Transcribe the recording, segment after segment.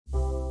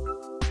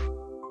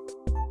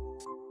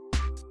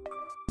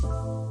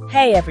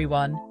Hey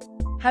everyone!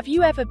 Have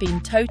you ever been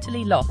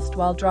totally lost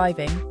while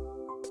driving?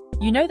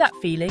 You know that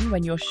feeling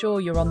when you're sure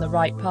you're on the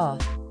right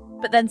path,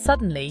 but then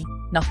suddenly,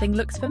 nothing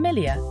looks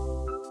familiar.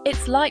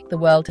 It's like the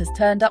world has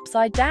turned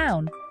upside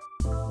down.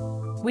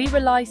 We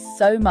rely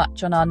so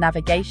much on our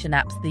navigation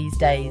apps these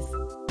days.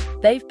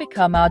 They've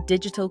become our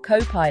digital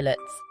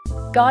co-pilots,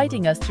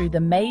 guiding us through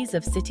the maze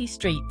of city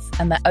streets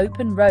and the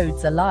open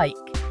roads alike.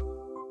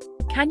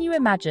 Can you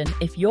imagine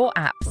if your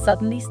app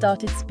suddenly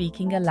started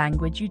speaking a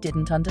language you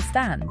didn't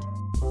understand?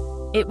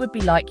 It would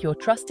be like your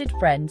trusted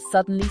friend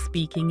suddenly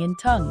speaking in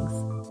tongues.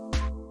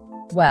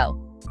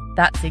 Well,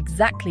 that's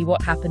exactly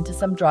what happened to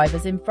some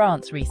drivers in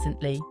France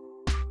recently.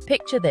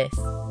 Picture this.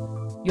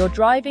 You're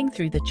driving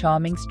through the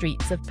charming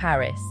streets of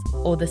Paris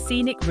or the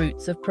scenic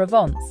routes of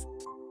Provence,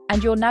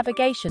 and your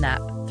navigation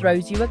app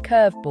throws you a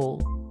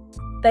curveball.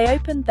 They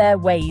opened their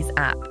Waze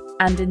app,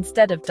 and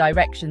instead of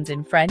directions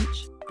in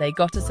French, they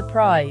got a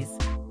surprise.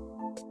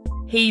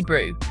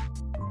 Hébreu.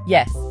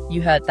 Yes,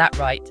 you heard that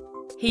right.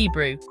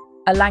 Hébreu,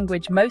 a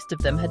language most of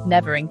them had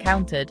never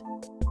encountered.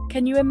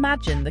 Can you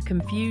imagine the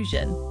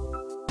confusion?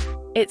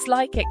 It's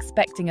like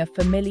expecting a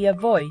familiar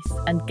voice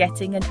and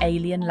getting an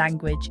alien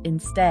language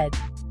instead.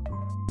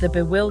 The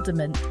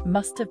bewilderment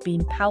must have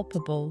been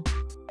palpable.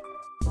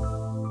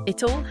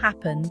 It all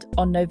happened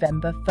on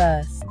November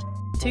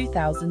 1st,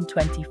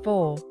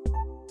 2024.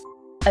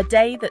 A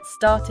day that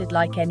started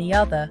like any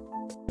other,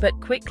 but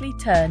quickly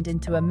turned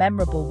into a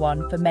memorable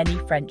one for many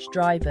French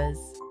drivers.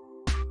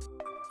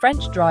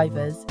 French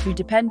drivers, who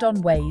depend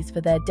on Waze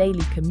for their daily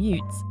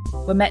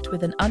commutes, were met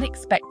with an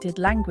unexpected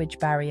language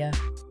barrier.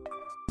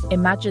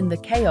 Imagine the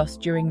chaos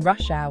during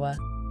rush hour.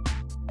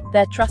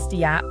 Their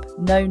trusty app,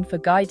 known for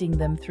guiding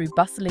them through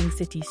bustling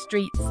city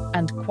streets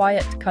and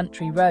quiet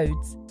country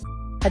roads,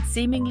 had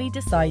seemingly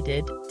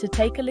decided to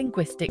take a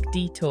linguistic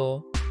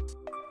detour.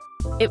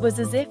 It was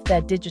as if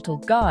their digital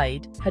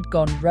guide had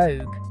gone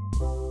rogue.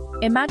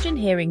 Imagine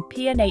hearing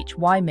P&H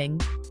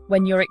Wyming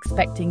when you're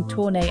expecting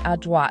tourner à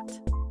droite.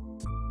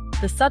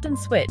 The sudden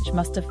switch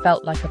must have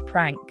felt like a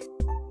prank.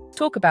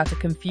 Talk about a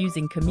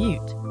confusing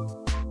commute.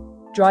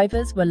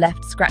 Drivers were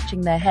left scratching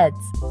their heads,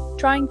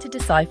 trying to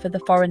decipher the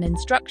foreign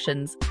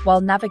instructions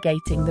while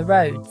navigating the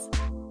roads.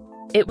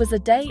 It was a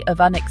day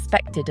of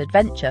unexpected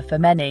adventure for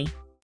many.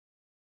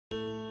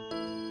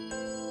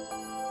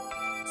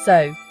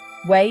 So,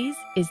 Waze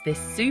is this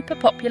super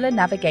popular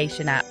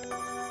navigation app.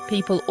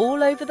 People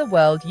all over the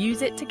world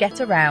use it to get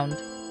around.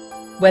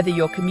 Whether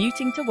you're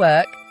commuting to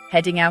work,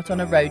 heading out on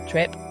a road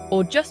trip,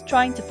 or just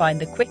trying to find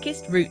the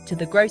quickest route to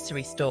the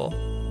grocery store,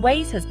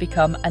 Waze has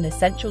become an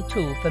essential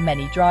tool for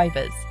many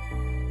drivers.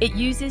 It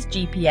uses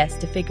GPS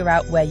to figure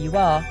out where you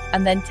are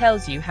and then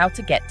tells you how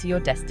to get to your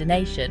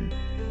destination.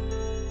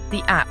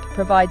 The app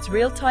provides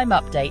real-time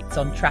updates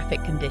on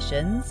traffic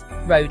conditions,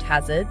 road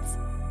hazards,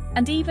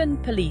 and even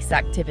police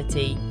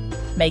activity,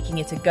 making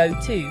it a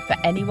go-to for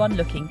anyone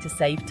looking to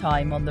save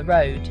time on the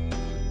road.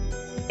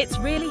 It's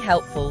really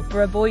helpful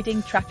for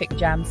avoiding traffic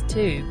jams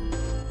too.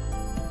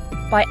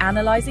 By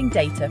analysing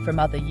data from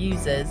other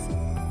users,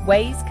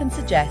 Waze can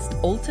suggest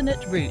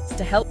alternate routes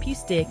to help you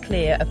steer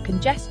clear of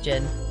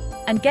congestion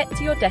and get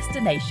to your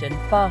destination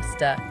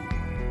faster.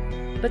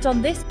 But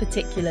on this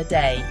particular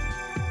day,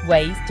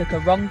 Waze took a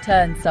wrong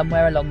turn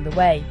somewhere along the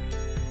way.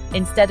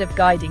 Instead of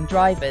guiding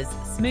drivers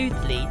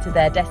smoothly to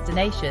their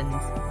destinations,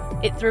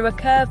 it threw a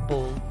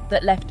curveball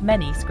that left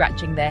many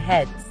scratching their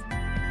heads.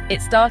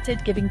 It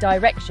started giving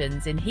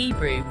directions in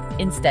Hebrew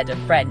instead of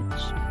French.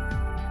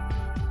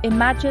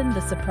 Imagine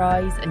the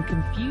surprise and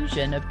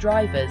confusion of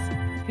drivers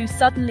who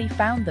suddenly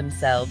found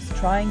themselves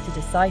trying to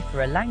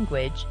decipher a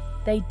language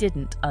they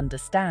didn't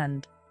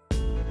understand.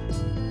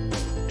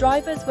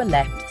 Drivers were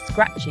left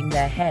scratching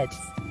their heads.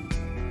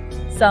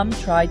 Some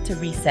tried to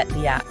reset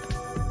the app,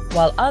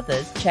 while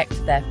others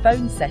checked their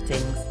phone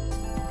settings.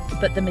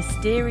 But the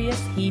mysterious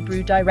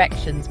Hebrew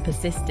directions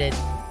persisted.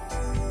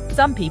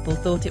 Some people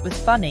thought it was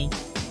funny.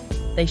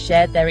 They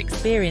shared their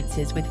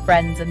experiences with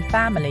friends and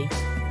family,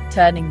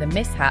 turning the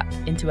mishap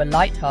into a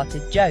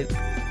light-hearted joke.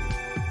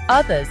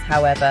 Others,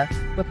 however,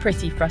 were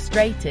pretty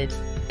frustrated,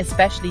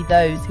 especially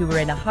those who were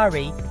in a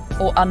hurry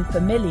or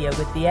unfamiliar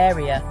with the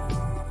area.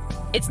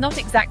 It's not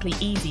exactly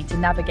easy to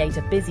navigate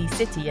a busy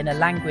city in a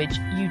language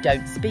you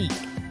don't speak.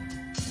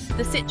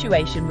 The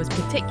situation was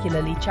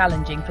particularly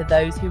challenging for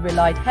those who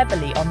relied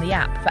heavily on the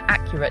app for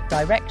accurate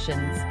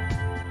directions.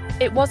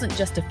 It wasn't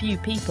just a few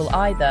people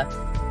either.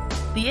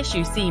 The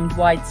issue seemed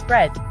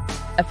widespread,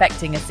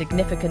 affecting a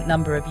significant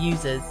number of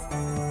users.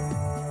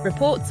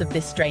 Reports of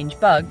this strange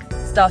bug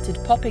started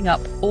popping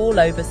up all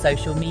over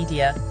social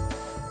media.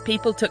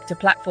 People took to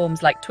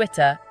platforms like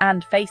Twitter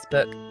and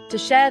Facebook to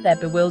share their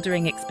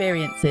bewildering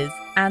experiences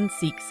and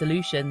seek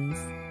solutions.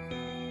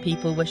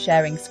 People were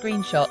sharing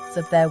screenshots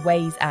of their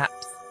Waze apps,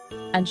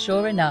 and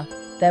sure enough,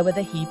 there were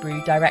the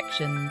Hebrew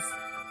directions.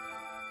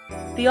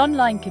 The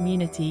online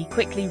community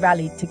quickly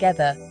rallied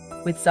together,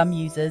 with some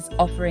users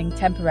offering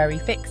temporary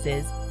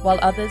fixes while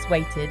others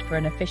waited for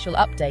an official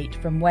update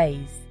from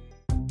Waze.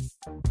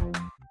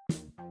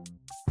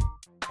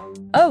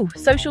 Oh,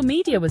 social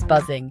media was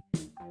buzzing.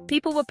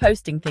 People were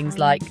posting things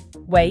like,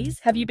 Waze,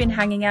 have you been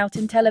hanging out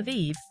in Tel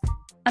Aviv?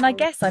 And I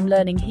guess I'm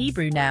learning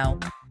Hebrew now.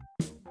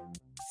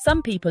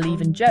 Some people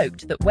even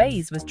joked that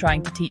Waze was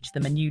trying to teach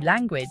them a new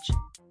language.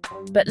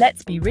 But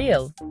let's be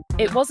real,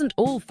 it wasn't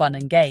all fun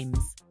and games.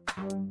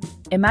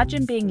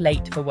 Imagine being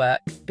late for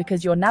work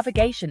because your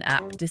navigation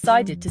app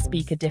decided to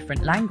speak a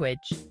different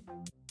language.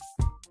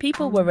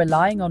 People were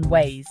relying on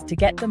Waze to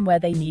get them where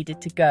they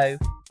needed to go,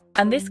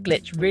 and this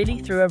glitch really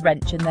threw a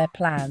wrench in their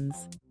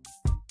plans.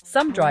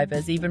 Some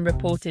drivers even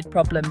reported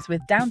problems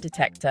with Down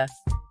Detector,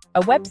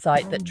 a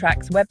website that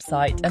tracks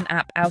website and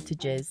app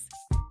outages.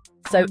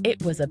 So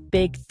it was a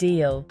big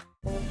deal.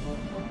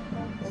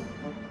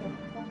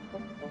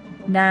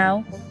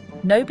 Now,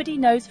 nobody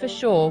knows for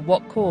sure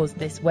what caused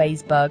this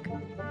Waze bug.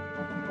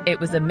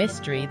 It was a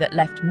mystery that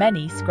left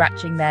many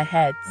scratching their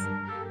heads.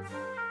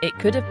 It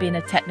could have been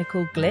a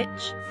technical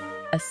glitch,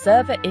 a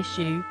server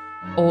issue,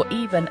 or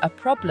even a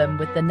problem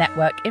with the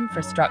network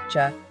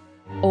infrastructure.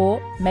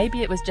 Or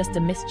maybe it was just a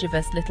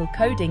mischievous little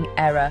coding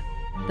error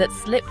that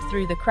slipped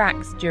through the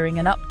cracks during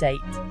an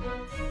update.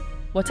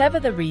 Whatever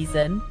the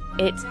reason,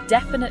 it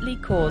definitely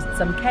caused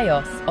some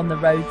chaos on the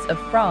roads of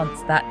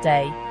France that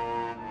day.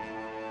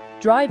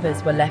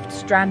 Drivers were left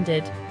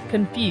stranded,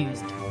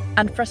 confused,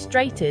 and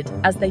frustrated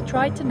as they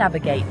tried to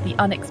navigate the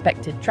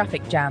unexpected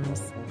traffic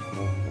jams.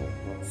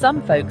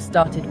 Some folks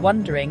started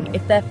wondering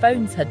if their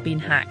phones had been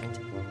hacked.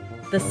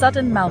 The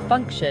sudden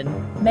malfunction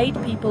made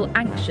people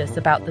anxious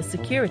about the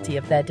security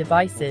of their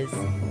devices.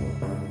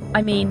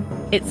 I mean,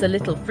 it's a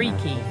little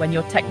freaky when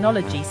your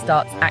technology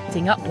starts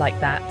acting up like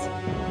that,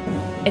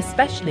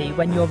 especially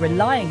when you're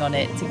relying on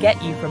it to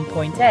get you from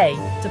point A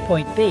to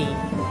point B.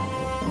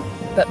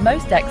 But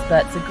most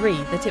experts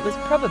agree that it was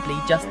probably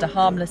just a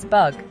harmless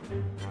bug.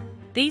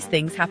 These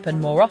things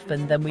happen more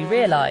often than we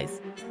realise,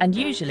 and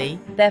usually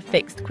they're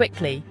fixed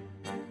quickly.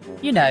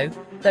 You know,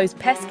 those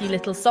pesky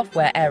little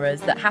software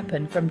errors that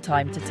happen from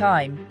time to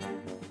time.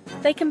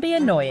 They can be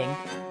annoying,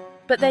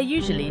 but they're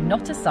usually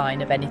not a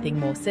sign of anything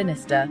more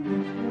sinister.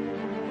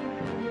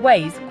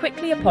 Waze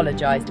quickly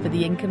apologised for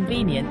the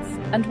inconvenience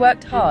and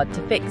worked hard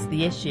to fix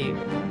the issue.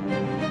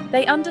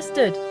 They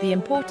understood the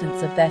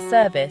importance of their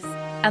service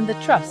and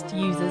the trust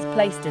users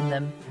placed in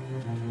them.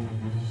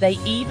 They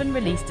even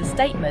released a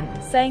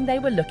statement saying they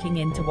were looking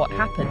into what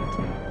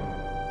happened.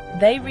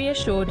 They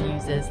reassured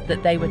users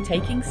that they were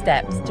taking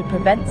steps to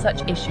prevent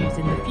such issues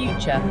in the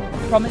future,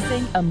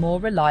 promising a more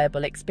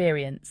reliable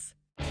experience.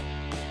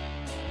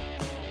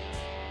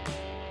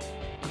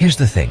 Here's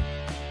the thing.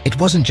 It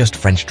wasn't just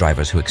French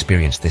drivers who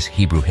experienced this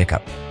Hebrew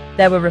hiccup.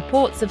 There were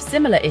reports of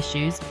similar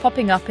issues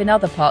popping up in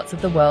other parts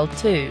of the world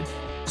too.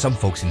 Some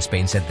folks in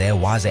Spain said their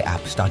Waze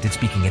app started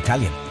speaking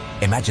Italian.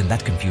 Imagine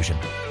that confusion.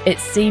 It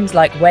seems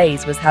like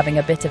Waze was having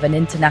a bit of an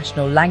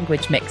international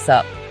language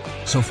mix-up.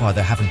 So far,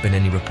 there haven't been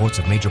any reports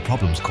of major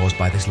problems caused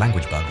by this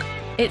language bug.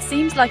 It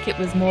seems like it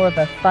was more of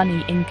a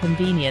funny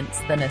inconvenience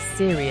than a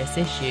serious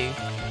issue.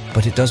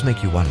 But it does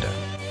make you wonder,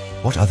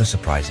 what other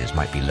surprises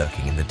might be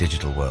lurking in the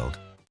digital world?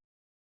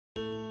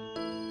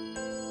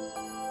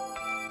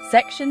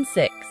 Section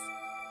 6.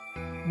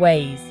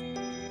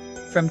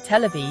 Waze. From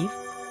Tel Aviv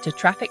to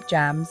traffic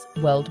jams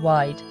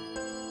worldwide.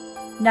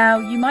 Now,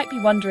 you might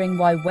be wondering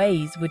why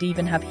Waze would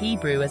even have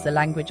Hebrew as a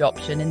language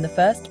option in the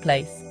first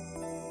place.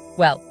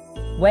 Well,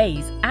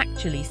 Waze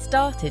actually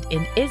started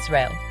in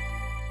Israel.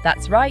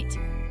 That's right,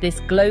 this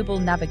global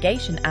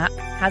navigation app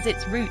has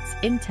its roots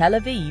in Tel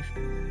Aviv.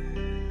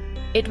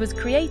 It was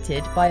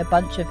created by a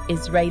bunch of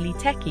Israeli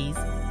techies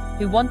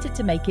who wanted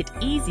to make it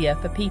easier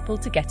for people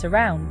to get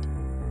around.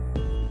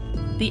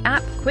 The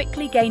app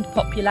quickly gained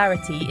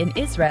popularity in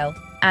Israel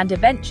and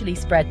eventually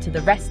spread to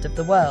the rest of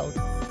the world.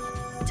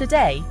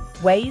 Today,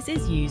 Waze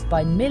is used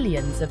by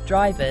millions of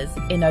drivers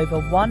in over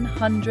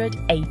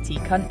 180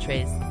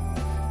 countries.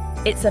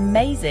 It's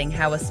amazing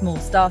how a small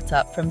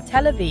startup from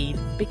Tel Aviv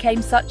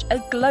became such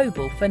a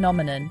global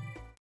phenomenon.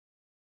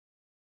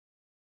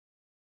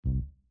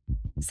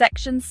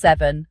 Section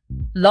 7.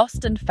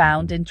 Lost and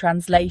found in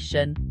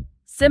translation.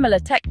 Similar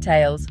tech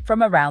tales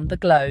from around the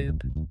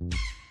globe.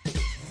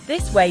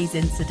 This Waze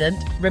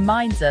incident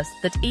reminds us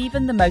that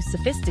even the most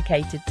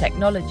sophisticated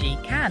technology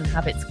can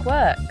have its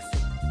quirks.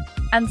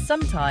 And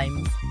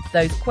sometimes,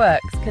 those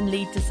quirks can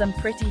lead to some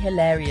pretty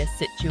hilarious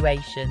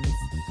situations.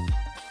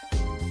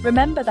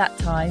 Remember that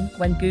time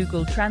when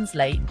Google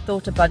Translate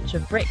thought a bunch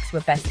of bricks were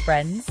best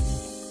friends?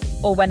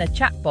 Or when a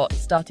chatbot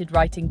started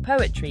writing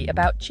poetry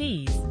about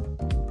cheese?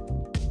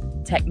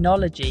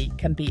 Technology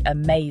can be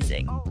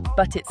amazing,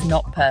 but it's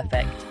not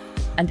perfect.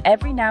 And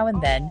every now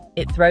and then,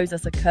 it throws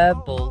us a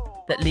curveball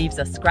that leaves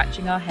us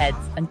scratching our heads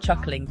and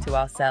chuckling to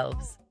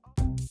ourselves.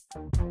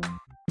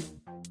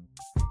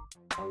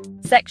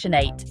 Section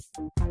 8.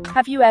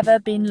 Have you ever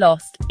been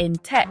lost in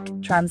tech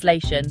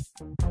translation?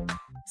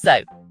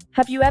 So,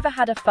 have you ever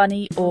had a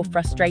funny or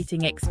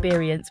frustrating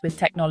experience with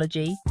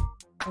technology?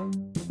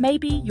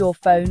 Maybe your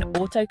phone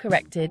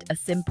auto-corrected a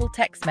simple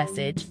text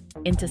message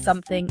into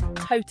something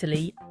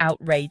totally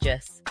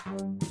outrageous.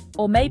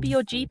 Or maybe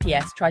your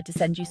GPS tried to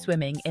send you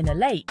swimming in a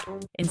lake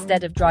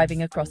instead of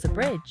driving across a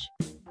bridge.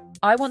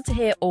 I want to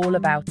hear all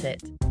about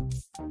it.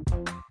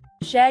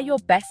 Share your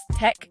best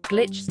tech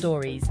glitch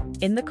stories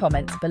in the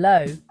comments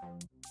below.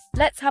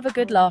 Let's have a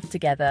good laugh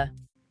together.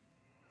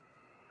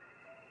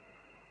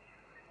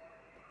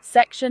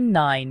 Section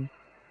 9.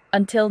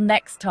 Until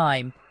next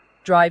time,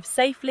 drive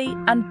safely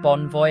and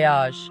bon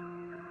voyage.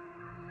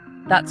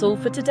 That's all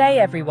for today,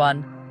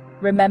 everyone.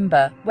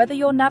 Remember, whether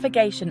your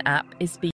navigation app is speaking